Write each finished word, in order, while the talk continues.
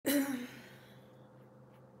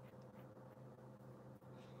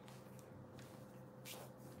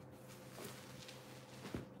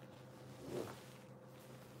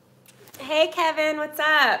Hey, Kevin, what's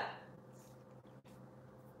up?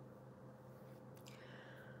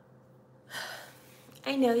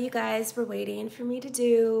 I know you guys were waiting for me to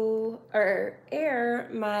do or air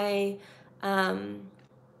my Run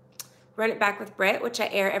It Back with Britt, which I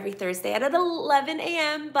air every Thursday at 11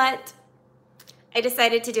 a.m., but I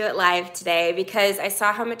decided to do it live today because I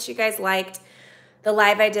saw how much you guys liked the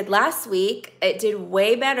live I did last week. It did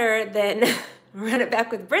way better than Run It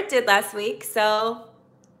Back with Britt did last week, so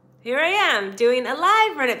here I am doing a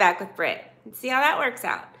live Run It Back with Britt. Let's see how that works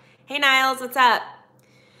out. Hey, Niles, what's up?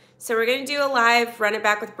 So we're going to do a live Run It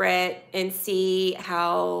Back with Britt and see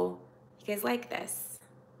how you guys like this.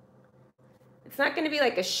 It's not going to be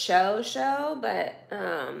like a show, but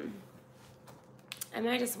I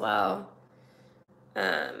might as well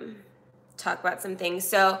talk about some things.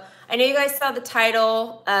 So I know you guys saw the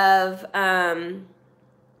title of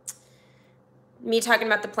me talking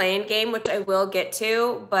about the play-in game, which I will get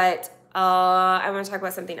to, but I want to talk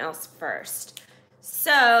about something else first.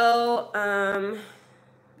 So, where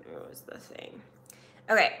was the thing?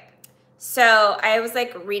 Okay, so I was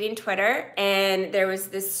like reading Twitter, and there was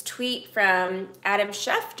this tweet from Adam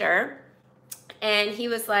Schefter, and he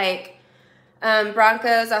was like,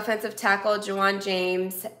 Broncos offensive tackle Juwan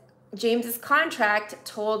James's contract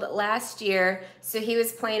told last year, so he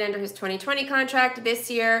was playing under his 2020 contract this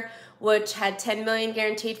year, which had $10 million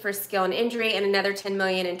guaranteed for skill and injury and another $10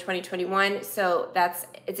 million in 2021. So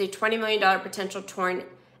it's a $20 million potential torn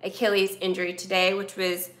Achilles injury today, which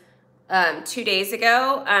was 2 days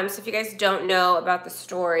ago. So if you guys don't know about the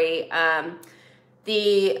story,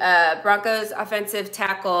 the Broncos offensive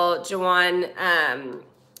tackle Juwan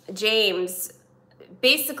James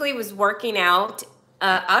basically was working out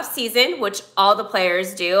off season, which all the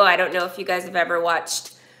players do. I don't know if you guys have ever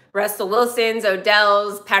watched Russell Wilson's,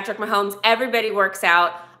 Odell's, Patrick Mahomes. Everybody works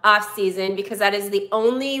out off season because that is the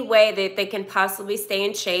only way that they can possibly stay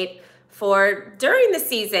in shape for during the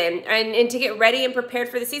season and to get ready and prepared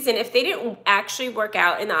for the season. If they didn't actually work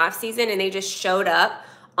out in the off season and they just showed up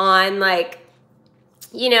on like,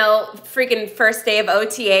 you know, freaking first day of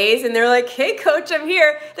OTAs and they're like, hey coach, I'm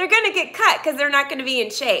here, they're gonna get cut because they're not gonna be in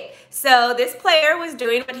shape. So this player was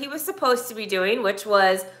doing what he was supposed to be doing, which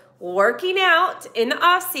was working out in the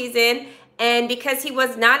off season, and because he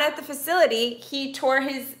was not at the facility, he tore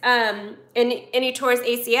his and he tore his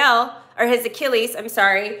ACL or his Achilles, I'm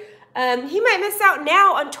sorry. He might miss out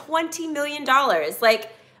now on $20 million.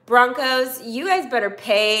 Like, Broncos, you guys better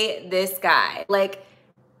pay this guy. Like,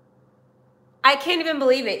 I can't even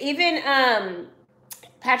believe it. Even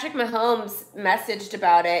Patrick Mahomes messaged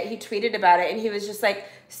about it. He tweeted about it, and he was just like,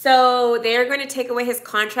 so they're going to take away his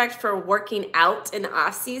contract for working out in the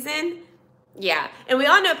offseason? Yeah. And we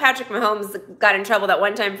all know Patrick Mahomes got in trouble that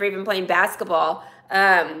one time for even playing basketball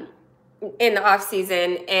in the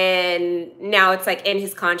offseason, and now it's like in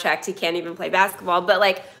his contract he can't even play basketball. But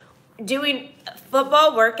like doing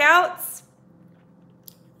football workouts,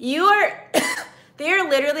 you are they are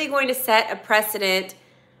literally going to set a precedent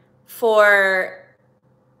for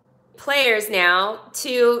players now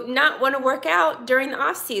to not want to work out during the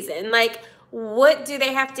off season. Like, what do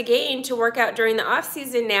they have to gain to work out during the off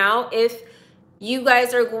season now if you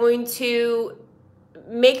guys are going to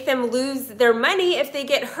make them lose their money if they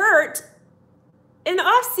get hurt in the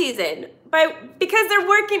off season because they're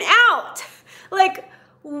working out? Like,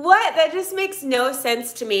 what? That just makes no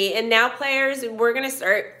sense to me. And now players, we're going to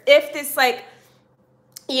start, if this like,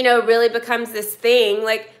 you know, really becomes this thing,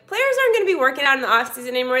 like players aren't going to be working out in the off season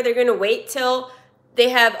anymore. They're going to wait till they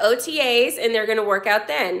have OTAs and they're going to work out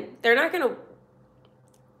then. They're going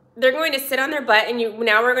to sit on their butt, and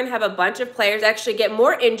now we're going to have a bunch of players actually get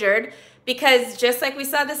more injured, because just like we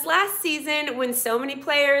saw this last season when so many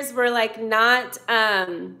players were like not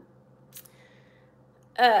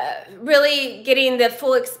really getting the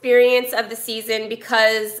full experience of the season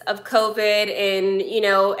because of COVID, and, you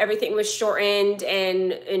know, everything was shortened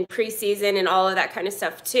and in preseason and all of that kind of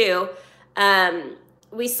stuff too.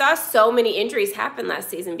 We saw so many injuries happen last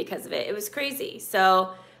season because of it. It was crazy.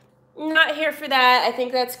 So not here for that. I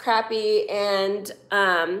think that's crappy. And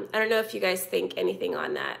I don't know if you guys think anything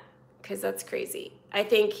on that, because that's crazy. I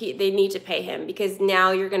think they need to pay him, because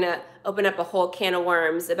now you're going to open up a whole can of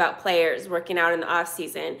worms about players working out in the off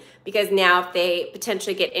season, because now if they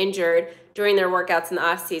potentially get injured during their workouts in the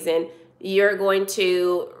off season, you're going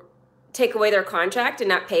to take away their contract and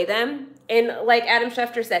not pay them. And like Adam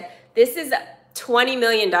Schefter said, this is $20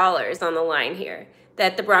 million on the line here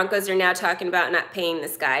that the Broncos are now talking about not paying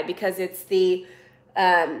this guy, because it's the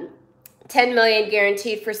 $10 million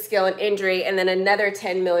guaranteed for skill and injury, and then another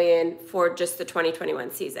 $10 million for just the 2021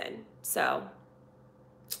 season. So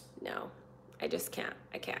no, I just can't.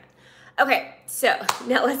 I can't. Okay, so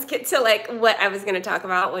now let's get to like what I was gonna talk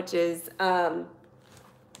about, which is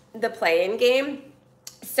the play-in game.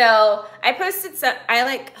 So I posted some,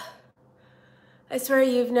 I swear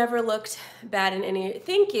you've never looked bad in any,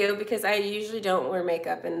 thank you, because I usually don't wear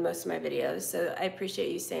makeup in most of my videos, so I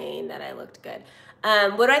appreciate you saying that I looked good.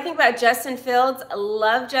 What do I think about Justin Fields? I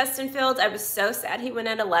love Justin Fields. I was so sad he went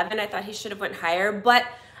at 11. I thought he should have went higher, but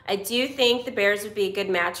I do think the Bears would be a good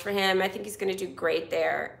match for him. I think he's gonna do great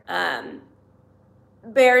there.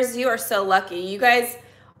 Bears, you are so lucky. You guys,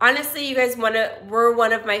 honestly, you guys were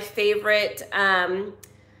one of my favorite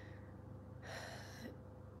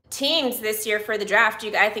teams this year for the draft.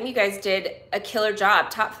 I think you guys did a killer job.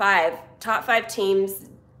 Top five teams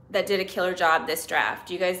that did a killer job this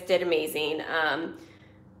draft. You guys did amazing.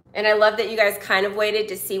 And I love that you guys kind of waited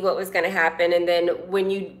to see what was going to happen. And then when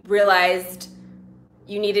you realized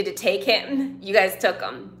you needed to take him, you guys took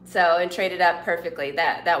him. So, and traded up perfectly.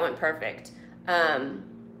 That went perfect.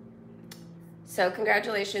 So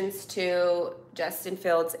congratulations to Justin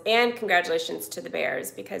Fields and congratulations to the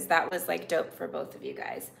Bears, because that was like dope for both of you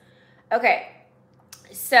guys. Okay,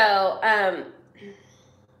 so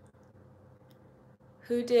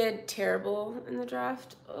who did terrible in the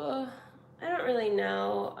draft? I don't really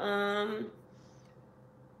know.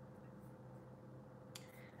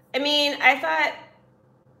 I mean, I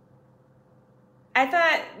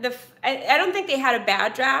don't think they had a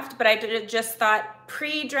bad draft, but I just thought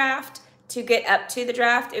pre-draft to get up to the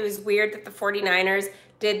draft, it was weird that the 49ers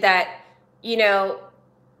did that, you know,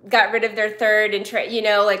 got rid of their third and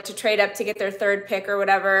like to trade up to get their third pick or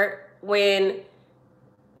whatever, when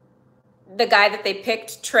the guy that they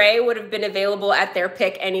picked, Trey, would have been available at their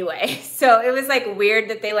pick anyway. So it was like weird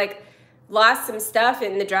that they like lost some stuff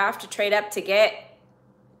in the draft to trade up to get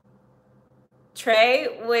Trey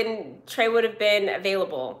when Trey would have been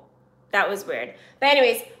available. That was weird. But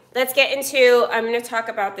anyways, let's get into, I'm going to talk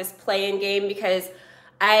about this play-in game because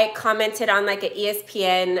I commented on like an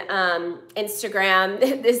ESPN Instagram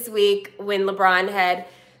this week when LeBron had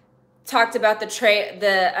talked about the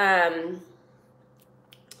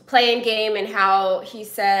play-in game and how he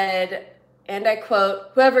said, and I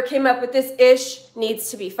quote, "Whoever came up with this ish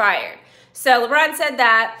needs to be fired." So LeBron said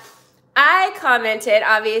that. I commented,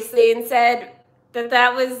 obviously, and said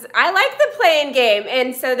that was, I like the play-in game.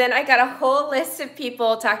 And so then I got a whole list of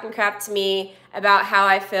people talking crap to me about how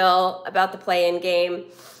I feel about the play-in game.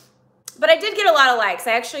 But I did get a lot of likes.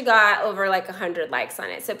 I actually got over like 100 likes on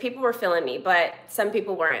it. So people were feeling me, but some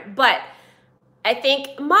people weren't. But I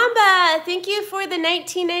think, Mamba, thank you for the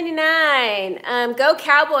 $19.99. Go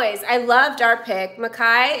Cowboys. I loved our pick.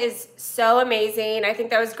 Makai is so amazing. I think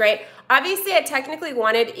that was great. Obviously, I technically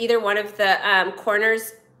wanted either one of the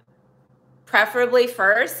corners, preferably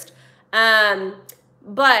first.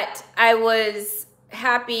 But I was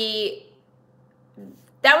happy.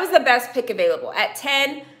 That was the best pick available. At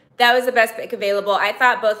 10, that was the best pick available. I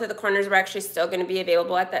thought both of the corners were actually still going to be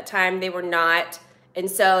available at that time. They were not.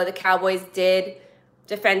 And so the Cowboys did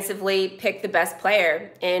defensively pick the best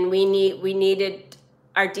player. And we needed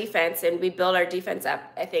our defense, and we built our defense up,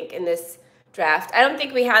 I think, in this draft. I don't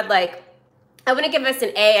think we had like, I wouldn't give us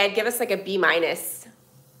an A. I'd give us like a B minus.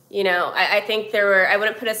 You know, I think I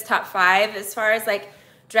wouldn't put us top 5 as far as like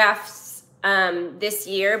drafts this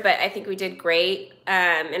year, but I think we did great.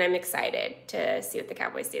 And I'm excited to see what the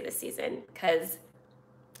Cowboys do this season because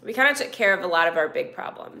we kind of took care of a lot of our big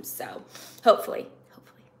problems. So hopefully,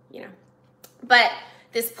 you know. But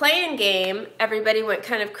this play-in game, everybody went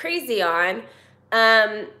kind of crazy on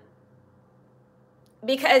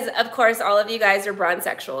because, of course, all of you guys are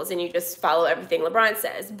bronzexuals and you just follow everything LeBron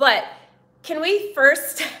says. But can we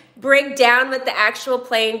first break down what the actual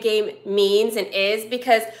play-in game means and is?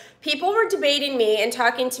 Because people were debating me and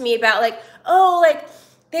talking to me about like, oh, like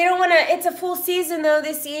they don't want to, it's a full season though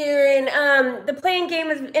this year, and the play-in game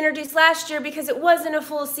was introduced last year because it wasn't a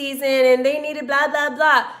full season and they needed blah, blah,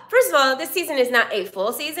 blah. First of all, this season is not a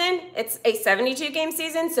full season. It's a 72-game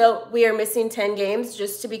season, so we are missing 10 games,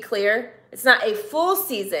 just to be clear. It's not a full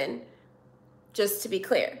season, just to be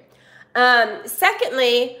clear.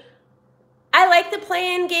 Secondly, I like the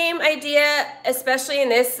play-in game idea, especially in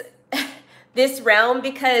this realm,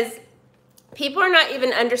 because people are not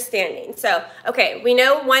even understanding. So, okay, we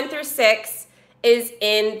know 1 through 6 is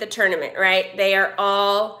in the tournament, right? They are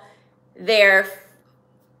all there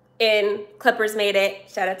in Clippers made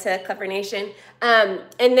it. Shout out to Clipper Nation. And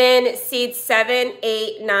then seeds 7,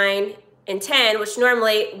 8, 9, and 10, which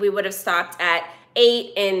normally we would have stopped at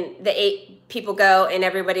 8, and the 8 people go and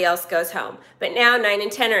everybody else goes home. But now 9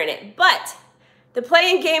 and 10 are in it. But the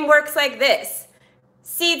play-in game works like this.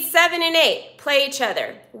 Seeds 7 and 8 play each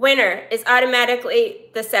other. Winner is automatically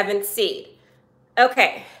the 7th seed.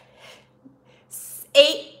 Okay.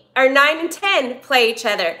 8 or 9 and 10 play each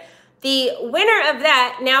other. The winner of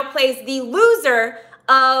that now plays the loser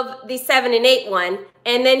of the 7 and 8 one,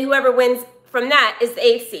 and then whoever wins from that is the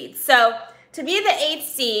 8th seed. So to be the 8th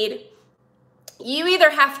seed, you either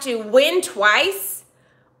have to win twice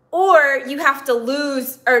or you have to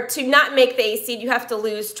lose, or to not make the 8th seed, you have to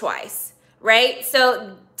lose twice, right?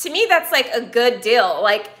 So to me, that's like a good deal.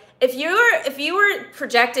 Like if you were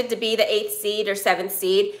projected to be the 8th seed or 7th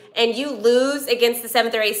seed and you lose against the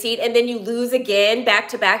 7th or 8th seed and then you lose again back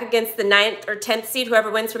to back against the 9th or 10th seed,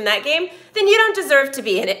 whoever wins from that game, then you don't deserve to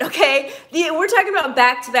be in it, okay? We're talking about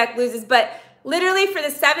back-to-back loses, but literally for the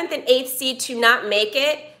 7th and 8th seed to not make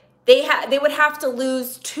it, they would have to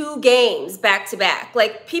lose 2 games back to back.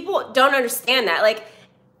 Like, people don't understand that. Like,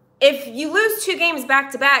 if you lose 2 games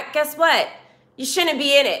back to back, guess what? You shouldn't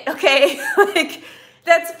be in it, okay? Like,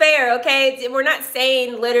 that's fair, okay? We're not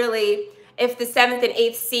saying literally if the 7th and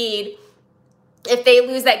 8th seed, if they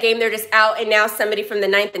lose that game, they're just out and now somebody from the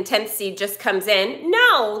 9th and 10th seed just comes in.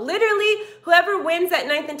 No, literally whoever wins that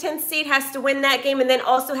 9th and 10th seed has to win that game and then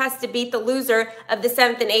also has to beat the loser of the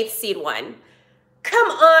 7th and 8th seed one. Come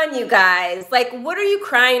on, you guys. Like, what are you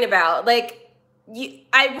crying about? Like,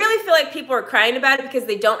 I really feel like people are crying about it because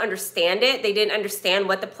they don't understand it. They didn't understand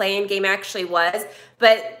what the play-in game actually was.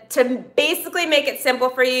 But to basically make it simple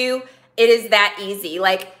for you, it is that easy.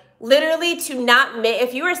 Like, literally to not make,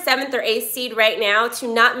 if you are 7th or 8th seed right now,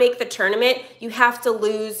 to not make the tournament, you have to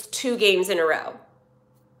lose 2 games in a row.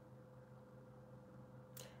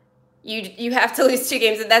 You have to lose 2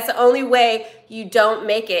 games, and that's the only way you don't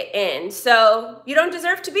make it in. So you don't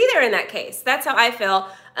deserve to be there in that case. That's how I feel.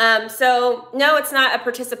 So no, it's not a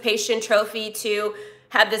participation trophy to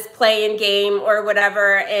have this play-in game or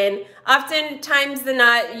whatever. And oftentimes than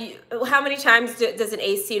not, how many times does an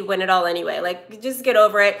 8th seed win it all anyway? Like, just get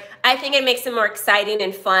over it. I think it makes it more exciting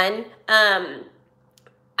and fun.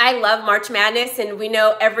 I love March Madness, and we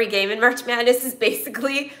know every game in March Madness is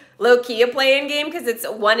basically low-key a play-in game because it's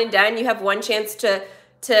one and done. You have one chance to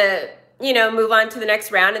you know, move on to the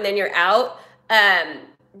next round and then you're out.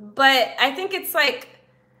 But I think it's like,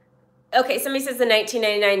 okay, somebody says the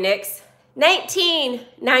 1999 Knicks.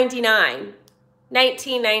 1999.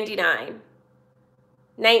 1999.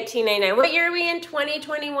 1999. What year are we in?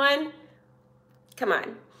 2021? Come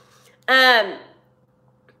on.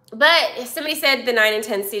 But somebody said the 9 and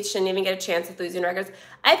 10 seeds shouldn't even get a chance with losing records.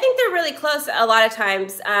 I think they're really close a lot of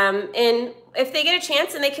times. And if they get a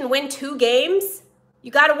chance and they can win 2 games,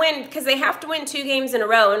 you got to win because they have to win 2 games in a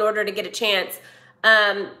row in order to get a chance.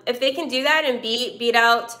 If they can do that and beat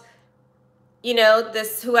out, you know,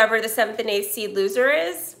 whoever the 7th and 8th seed loser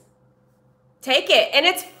is, take it. And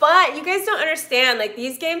it's fun. You guys don't understand. Like,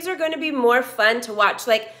 these games are going to be more fun to watch.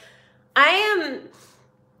 Like, I'm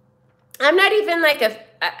not even like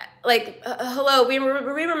hello, we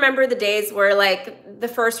remember the days where like the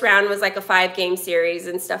first round was like a 5-game series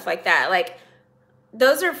and stuff like that. Like,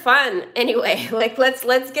 those are fun anyway. Like,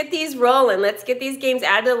 let's get these rolling. Let's get these games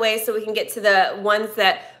out of the way so we can get to the ones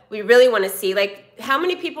that we really want to see. Like, how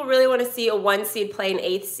many people really want to see a 1 seed play an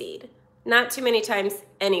 8th seed? Not too many times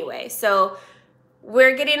anyway. So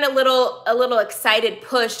we're getting a little excited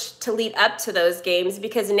push to lead up to those games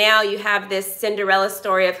because now you have this Cinderella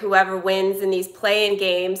story of whoever wins in these play-in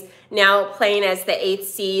games now playing as the 8th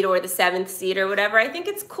seed or the 7th seed or whatever. I think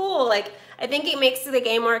it's cool. Like, I think it makes the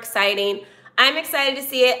game more exciting. I'm excited to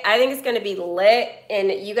see it. I think it's going to be lit,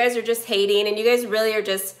 and you guys are just hating, and you guys really are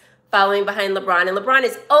just following behind LeBron, and LeBron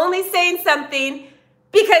is only saying something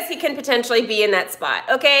because he can potentially be in that spot,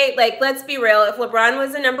 okay? Like, let's be real. If LeBron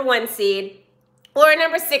was a number 1 seed, or a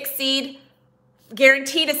number 6 seed,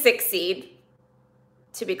 guaranteed a 6 seed,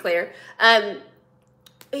 to be clear,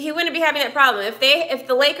 he wouldn't be having that problem. If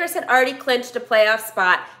the Lakers had already clinched a playoff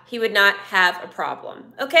spot, he would not have a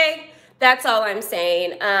problem, okay? That's all I'm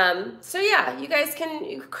saying. So yeah, you guys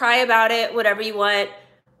can cry about it, whatever you want.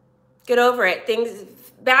 Get over it.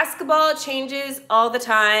 Basketball changes all the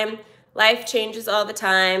time. Life changes all the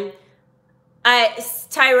time.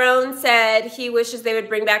 Tyrone said he wishes they would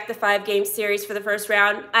bring back the 5-game series for the first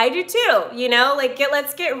round. I do too, you know, like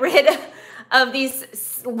let's get rid of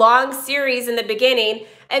these long series in the beginning.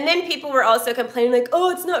 And then people were also complaining like,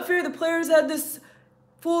 oh, it's not fair. The players had this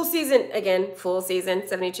full season, again, full season,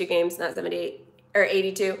 72 games, not 78 or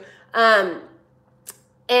 82. And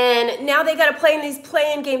now they got to play in these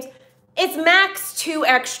play-in games. It's max 2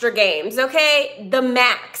 extra games, okay? The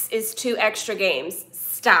max is 2 extra games.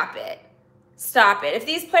 Stop it. Stop it. If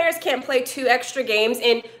these players can't play 2 extra games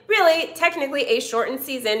in really technically a shortened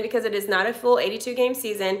season because it is not a full 82-game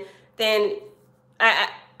season, then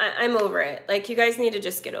I'm over it. Like, you guys need to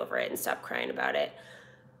just get over it and stop crying about it.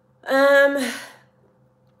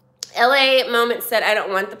 LA Moment said, I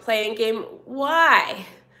don't want the play-in game. Why?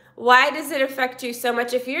 Why does it affect you so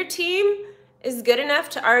much? If your team is good enough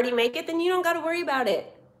to already make it, then you don't got to worry about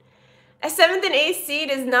it. A 7th and 8th seed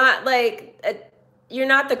is not like, you're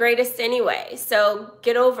not the greatest anyway, so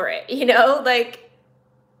get over it, you know? Like,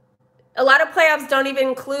 a lot of playoffs don't even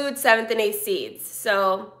include 7th and 8th seeds,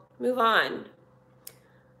 so move on.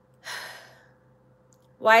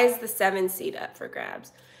 Why is the 7th seed up for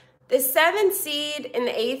grabs? The 7th seed and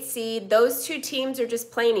the 8th seed, those two teams are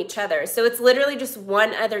just playing each other. So it's literally just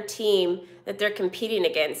one other team that they're competing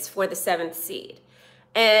against for the 7th seed.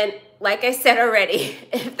 And like I said already,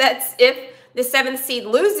 if the 7th seed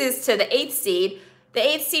loses to the 8th seed, the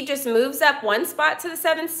 8th seed just moves up one spot to the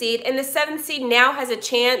 7th seed, and the 7th seed now has a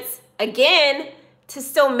chance again to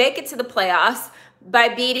still make it to the playoffs by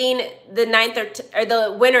beating the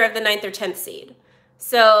the winner of the 9th or 10th seed.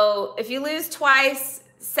 So if you lose twice,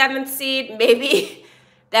 7th seed, maybe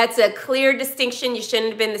that's a clear distinction. You shouldn't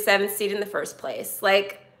have been the 7th seed in the first place.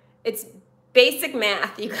 Like, it's basic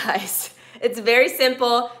math, you guys. It's very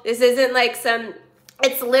simple. This isn't like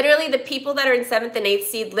it's literally the people that are in 7th and 8th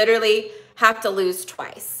seed literally have to lose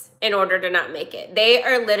twice in order to not make it. They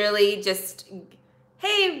are literally just,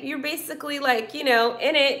 hey, you're basically like, you know,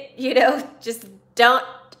 in it, you know, just don't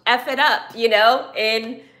F it up, you know?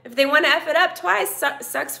 And if they want to F it up twice,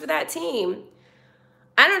 sucks for that team.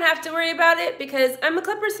 I don't have to worry about it because I'm a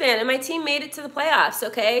Clippers fan and my team made it to the playoffs,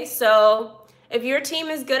 okay? So if your team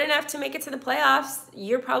is good enough to make it to the playoffs,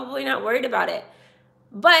 you're probably not worried about it.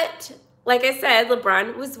 But like I said,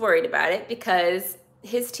 LeBron was worried about it because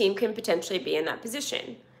his team can potentially be in that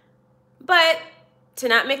position. But to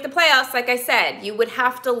not make the playoffs, like I said, you would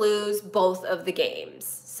have to lose both of the games.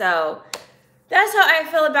 So that's how I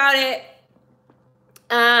feel about it.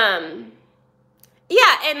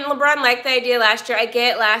 Yeah, and LeBron liked the idea last year. I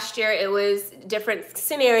get last year it was a different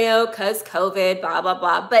scenario because COVID, blah, blah,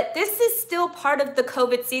 blah. But this is still part of the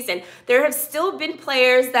COVID season. There have still been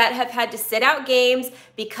players that have had to sit out games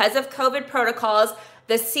because of COVID protocols.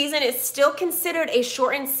 The season is still considered a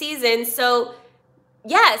shortened season. So,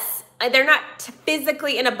 yes, they're not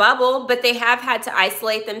physically in a bubble, but they have had to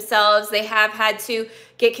isolate themselves. They have had to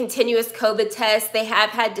get continuous COVID tests. They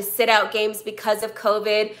have had to sit out games because of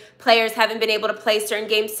COVID. Players haven't been able to play certain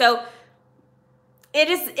games. So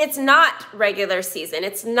it's not regular season.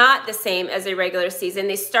 It's not the same as a regular season.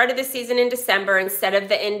 They started the season in December instead of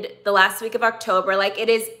the last week of October. Like, it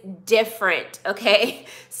is different, okay?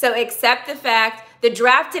 So accept the fact the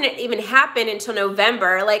draft didn't even happen until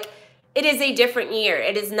November. Like, it is a different year.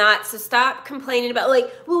 It is not. So stop complaining about,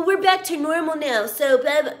 like, well, we're back to normal now. So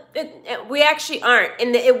blah, blah. We actually aren't.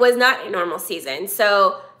 And it was not a normal season.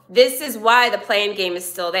 So this is why the play-in game is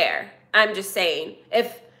still there. I'm just saying.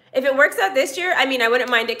 If it works out this year, I mean, I wouldn't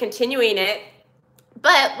mind it continuing it.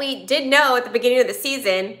 But we did know at the beginning of the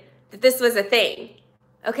season that this was a thing.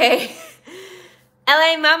 Okay?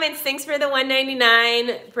 LA Moments, thanks for the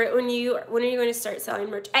 $1.99. Britt, when are you going to start selling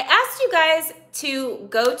merch? I asked you guys to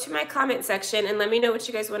go to my comment section and let me know what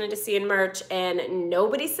you guys wanted to see in merch, and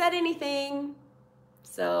nobody said anything.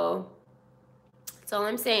 So that's all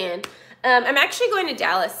I'm saying. I'm actually going to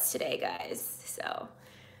Dallas today, guys. So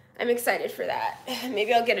I'm excited for that.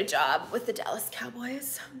 Maybe I'll get a job with the Dallas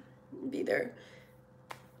Cowboys. Be their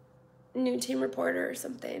new team reporter or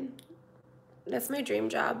something. That's my dream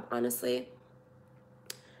job, honestly.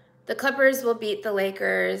 The Clippers will beat the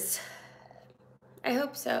Lakers. I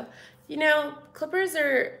hope so. You know, Clippers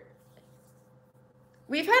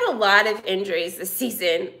we've had a lot of injuries this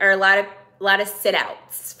season, or a lot of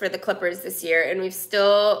sit-outs for the Clippers this year, and we've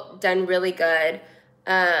still done really good.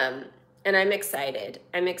 And I'm excited.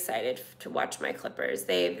 I'm excited to watch my Clippers.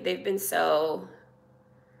 They've been so...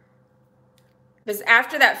 Because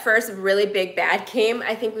after that first really big bad game,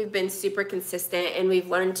 I think we've been super consistent, and we've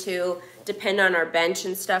learned to depend on our bench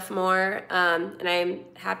and stuff more, and I'm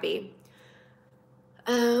happy.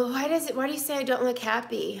 Why do you say I don't look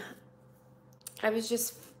happy? I was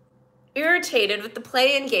just irritated with the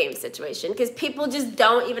play-in game situation because people just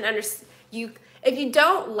don't even understand. If you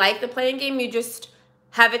don't like the play-in game, you just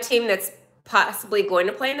have a team that's possibly going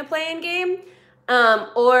to play in a play-in game,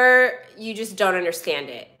 or you just don't understand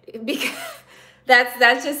it because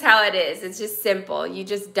that's just how it is. It's just simple. You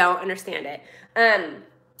just don't understand it.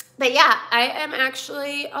 But yeah,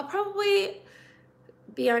 I'll probably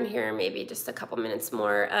be on here maybe just a couple minutes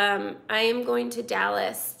more. I am going to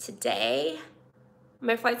Dallas today.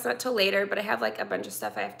 My flight's not till later, but I have like a bunch of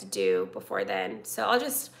stuff I have to do before then. So I'll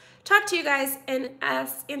just talk to you guys and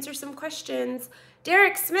answer some questions.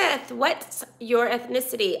 Derek Smith, what's your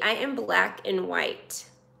ethnicity? I am black and white.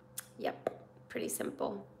 Yep, pretty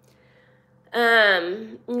simple.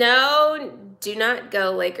 No, do not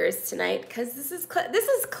go Lakers tonight because this is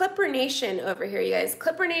Clipper Nation over here, you guys.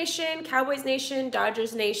 Clipper Nation, Cowboys Nation,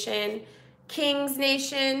 Dodgers Nation, Kings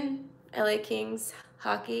Nation, LA Kings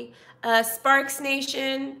hockey, Sparks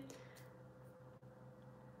Nation,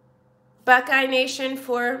 Buckeye Nation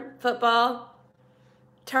for football,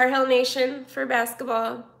 Tar Heel Nation for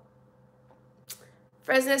basketball,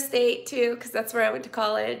 Fresno State too because that's where I went to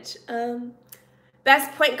college.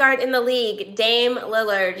 Best point guard in the league, Dame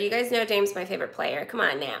Lillard. You guys know Dame's my favorite player. Come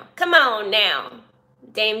on now. Come on now.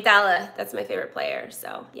 Dame Dalla, that's my favorite player.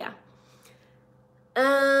 So, yeah.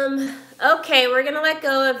 Okay, we're going to let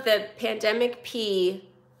go of the pandemic P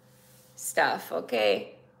stuff,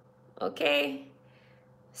 okay? Okay.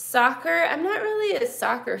 Soccer, I'm not really a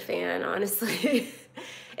soccer fan, honestly.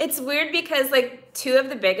 It's weird because, like, two of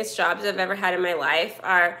the biggest jobs I've ever had in my life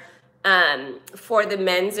are for the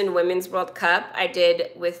men's and women's World Cup I did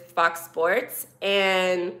with Fox Sports,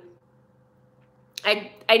 and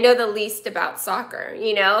I know the least about soccer,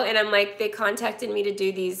 you know, and I'm like, they contacted me to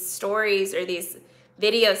do these stories or these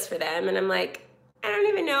videos for them, and I'm like, I don't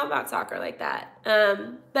even know about soccer like that.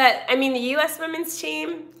 But I mean, the U.S. women's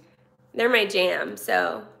team, they're my jam,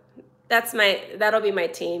 so that'll be my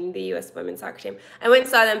team, the U.S. women's soccer team. I went and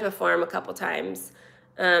saw them perform a couple times,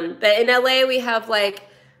 but in LA we have like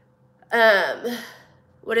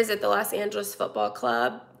what is it, the Los Angeles Football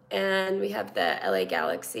Club, and we have the LA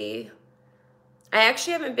Galaxy. I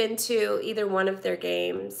actually haven't been to either one of their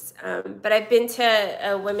games, but I've been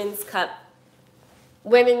to a women's cup,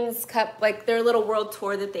 like their little world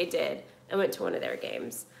tour that they did. I went to one of their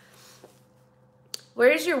games.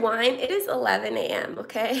 Where's your wine? It is 11 a.m.,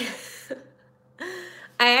 okay?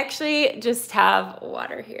 I actually just have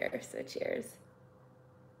water here, so cheers.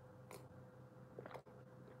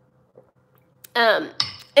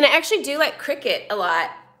 And I actually do like cricket a lot.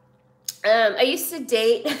 I used to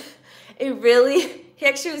date he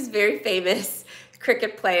actually was very famous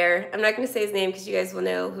cricket player. I'm not going to say his name because you guys will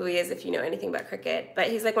know who he is if you know anything about cricket, but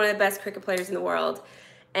he's like one of the best cricket players in the world.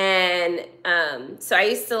 And so I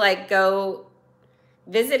used to like go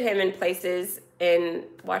visit him in places and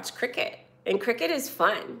watch cricket. And cricket is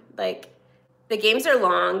fun. Like, the games are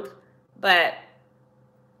long, but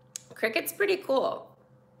cricket's pretty cool.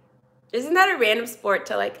 Isn't that a random sport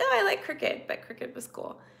to like, oh, I like cricket, but cricket was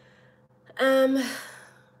cool. Early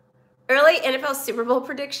NFL Super Bowl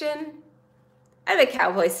prediction. I'm a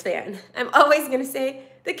Cowboys fan. I'm always going to say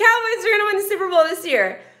the Cowboys are going to win the Super Bowl this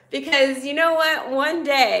year because you know what? One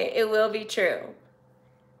day it will be true.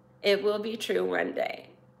 It will be true one day.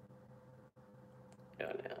 I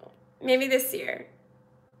don't know. Maybe this year.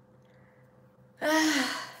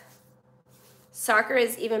 Soccer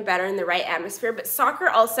is even better in the right atmosphere, but soccer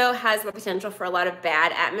also has the potential for a lot of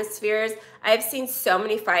bad atmospheres. I've seen so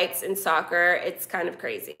many fights in soccer. It's kind of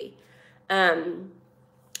crazy.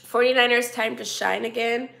 49ers time to shine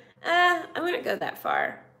again. I wouldn't go that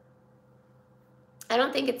far. I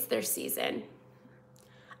don't think it's their season.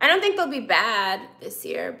 I don't think they'll be bad this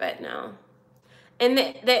year, but no. And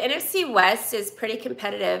the NFC West is pretty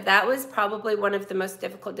competitive. That was probably one of the most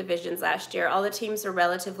difficult divisions last year. All the teams are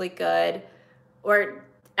relatively good or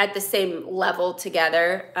at the same level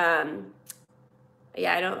together.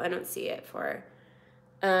 Yeah, I don't see it for.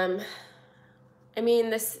 I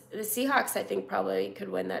mean, the Seahawks, I think, probably could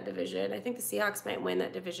win that division. I think the Seahawks might win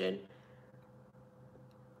that division.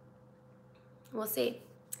 We'll see.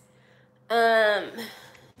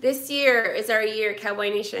 This year is our year, Cowboy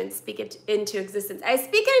Nation. Speak it into existence. I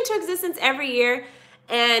speak it into existence every year,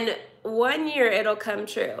 and one year it'll come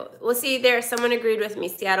true. We'll see. Someone agreed with me.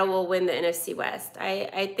 Seattle will win the NFC West.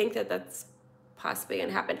 I think that's possibly going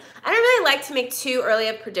to happen. I don't really like to make too early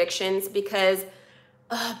of predictions because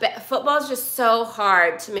football is just so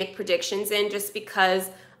hard to make predictions in just because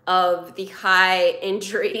of the high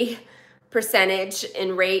injury percentage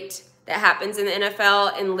and rate that happens in the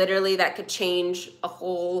NFL, and literally that could change a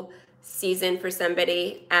whole season for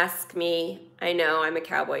somebody. Ask me. I know I'm a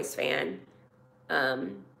Cowboys fan.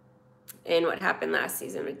 And what happened last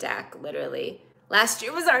season with Dak, literally. Last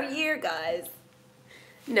year was our year, guys.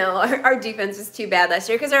 No, our defense was too bad last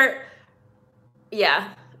year because it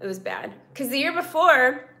was bad. Because the year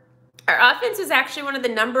before, our offense was actually one of the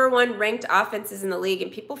 #1 ranked offenses in the league,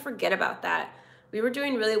 and people forget about that. We were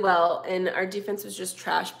doing really well, and our defense was just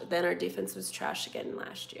trash, but then our defense was trash again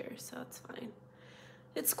last year, so it's fine.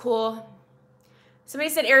 It's cool. Somebody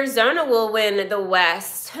said Arizona will win the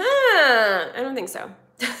West. I don't think so.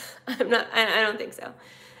 I don't think so.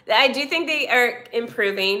 I do think they are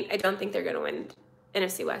improving. I don't think they're going to win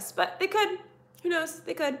NFC West, but they could. Who knows?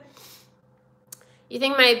 They could. You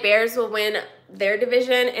think my Bears will win their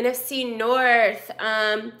division? NFC North.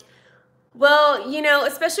 Well, you know,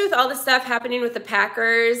 especially with all the stuff happening with the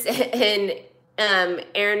Packers and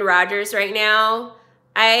Aaron Rodgers right now,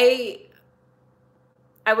 I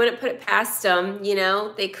wouldn't put it past them. You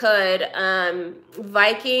know, they could.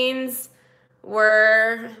 Vikings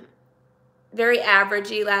were very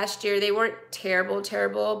averagey last year. They weren't terrible,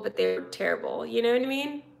 but they were terrible. You know what I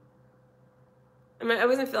mean? I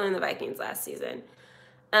wasn't feeling the Vikings last season.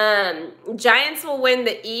 Giants will win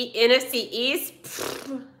the NFC East.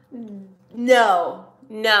 No,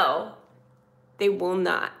 they will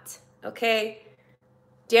not. Okay?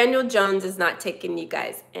 Daniel Jones is not taking you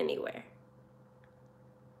guys anywhere.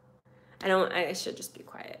 I should just be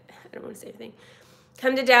quiet. I don't want to say anything.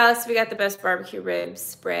 Come to Dallas. We got the best barbecue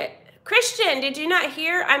ribs, Britt. Christian, did you not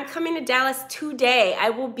hear? I'm coming to Dallas today.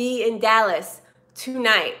 I will be in Dallas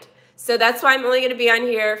tonight. So that's why I'm only going to be on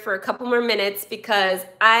here for a couple more minutes because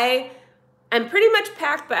I'm pretty much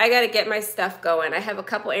packed, but I got to get my stuff going. I have a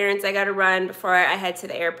couple errands I got to run before I head to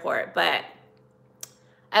the airport, but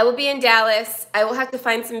I will be in Dallas. I will have to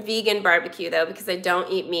find some vegan barbecue though because I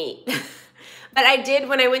don't eat meat. But I did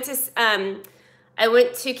when I went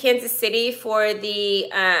to Kansas City for the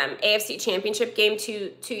AFC Championship game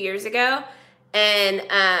two years ago, and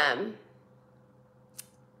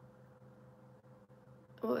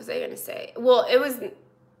what was I going to say? Well, it was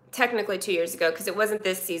technically 2 years ago because it wasn't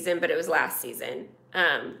this season, but it was last season,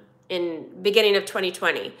 in beginning of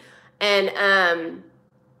 2020. And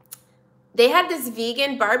they had this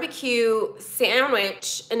vegan barbecue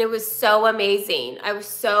sandwich, and it was so amazing. I was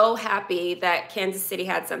so happy that Kansas City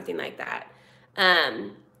had something like that.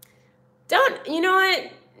 You know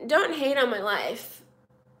what? Don't hate on my life.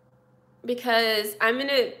 Because I'm going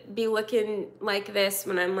to be looking like this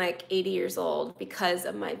when I'm like 80 years old because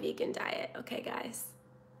of my vegan diet. Okay, guys?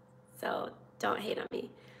 So don't hate on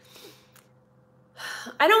me.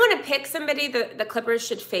 I don't want to pick somebody the Clippers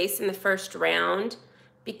should face in the first round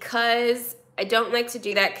because I don't like to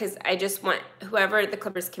do that because I just want whoever the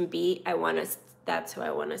Clippers can beat, that's who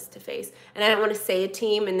I want us to face. And I don't want to say a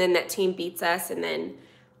team and then that team beats us and then,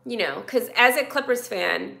 you know, because as a Clippers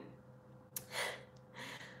fan,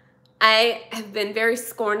 I have been very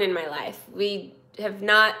scorned in my life. We have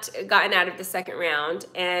not gotten out of the second round,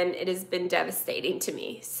 and it has been devastating to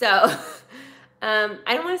me. So I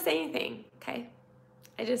don't want to say anything, okay?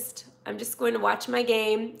 I'm just going to watch my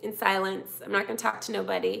game in silence. I'm not going to talk to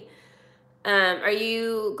nobody. Are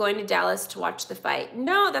you going to Dallas to watch the fight?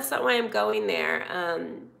 No, that's not why I'm going there.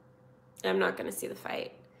 I'm not going to see the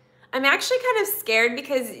fight. I'm actually kind of scared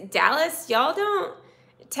because Dallas,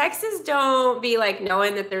 Texas don't be like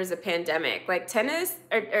knowing that there's a pandemic. Like Texas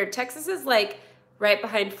is like right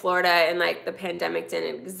behind Florida and like the pandemic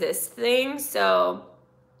didn't exist thing. So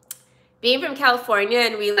being from California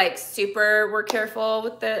and we like super were careful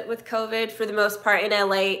with COVID for the most part in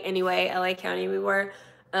LA anyway, LA County we were.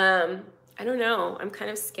 I don't know. I'm kind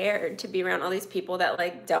of scared to be around all these people that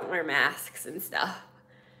like don't wear masks and stuff.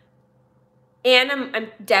 And I'm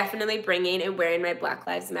definitely bringing and wearing my Black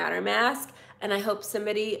Lives Matter mask. And I hope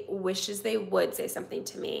somebody wishes they would say something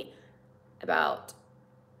to me about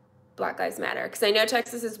Black Lives Matter. Because I know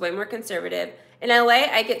Texas is way more conservative. In LA,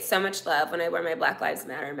 I get so much love when I wear my Black Lives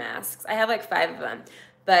Matter masks. I have like 5 of them.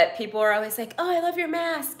 But people are always like, oh, I love your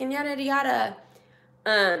mask and yada, yada.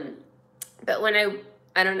 But when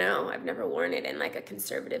I don't know, I've never worn it in like a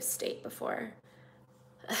conservative state before.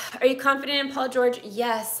 Are you confident in Paul George?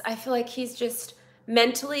 Yes. I feel like he's just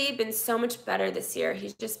mentally been so much better this year.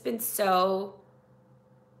 He's just been so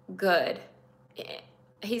good.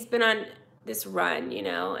 He's been on this run, you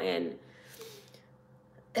know, and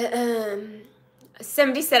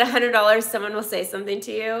somebody said $100 someone will say something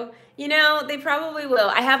to you. You know, they probably will.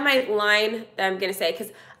 I have my line that I'm going to say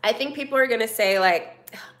because I think people are going to say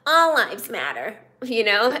like, all lives matter, you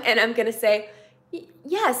know, and I'm going to say,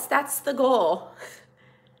 yes, that's the goal.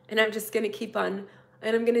 And I'm just going to keep on.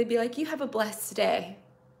 And I'm going to be like, you have a blessed day.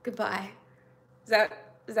 Goodbye. Is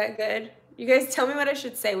that good? You guys tell me what I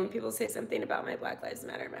should say when people say something about my Black Lives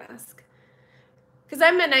Matter mask. Because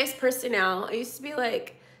I'm a nice person now. I used to be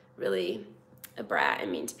like really a brat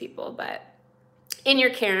and mean to people. But in your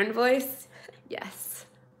Karen voice, yes,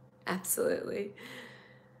 absolutely.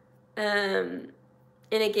 In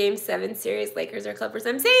a Game 7 series, Lakers or Clippers?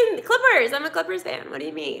 I'm saying Clippers. I'm a Clippers fan. What do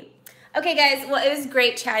you mean? Okay, guys, well, it was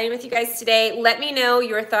great chatting with you guys today. Let me know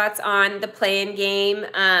your thoughts on the play-in game.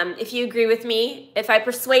 If you agree with me, if I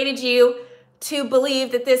persuaded you to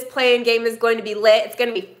believe that this playing game is going to be lit. It's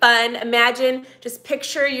going to be fun. Imagine, just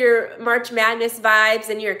picture your March Madness vibes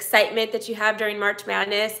and your excitement that you have during March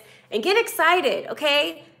Madness, and get excited,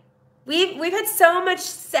 okay? We've had so much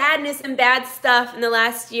sadness and bad stuff in the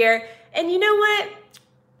last year, and you know what?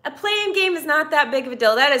 A play-in game is not that big of a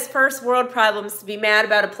deal. That is first world problems to be mad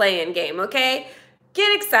about a play-in game, okay?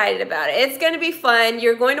 Get excited about it. It's going to be fun.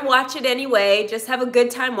 You're going to watch it anyway. Just have a good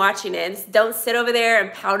time watching it. Don't sit over there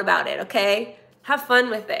and pout about it, okay? Have fun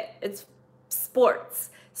with it. It's sports.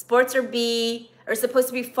 Sports are supposed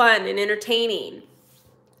to be fun and entertaining.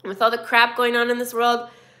 And with all the crap going on in this world,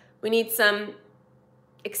 we need some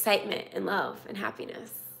excitement and love and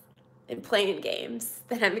happiness and playing games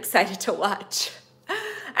that I'm excited to watch.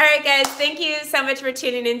 All right, guys, thank you so much for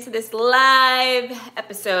tuning into this live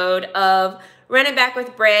episode of Run It Back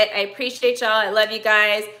with Britt. I appreciate y'all. I love you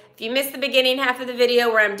guys. If you missed the beginning half of the video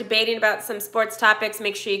where I'm debating about some sports topics,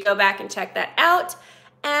 make sure you go back and check that out.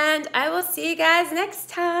 And I will see you guys next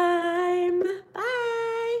time.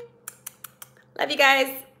 Bye. Love you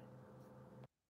guys.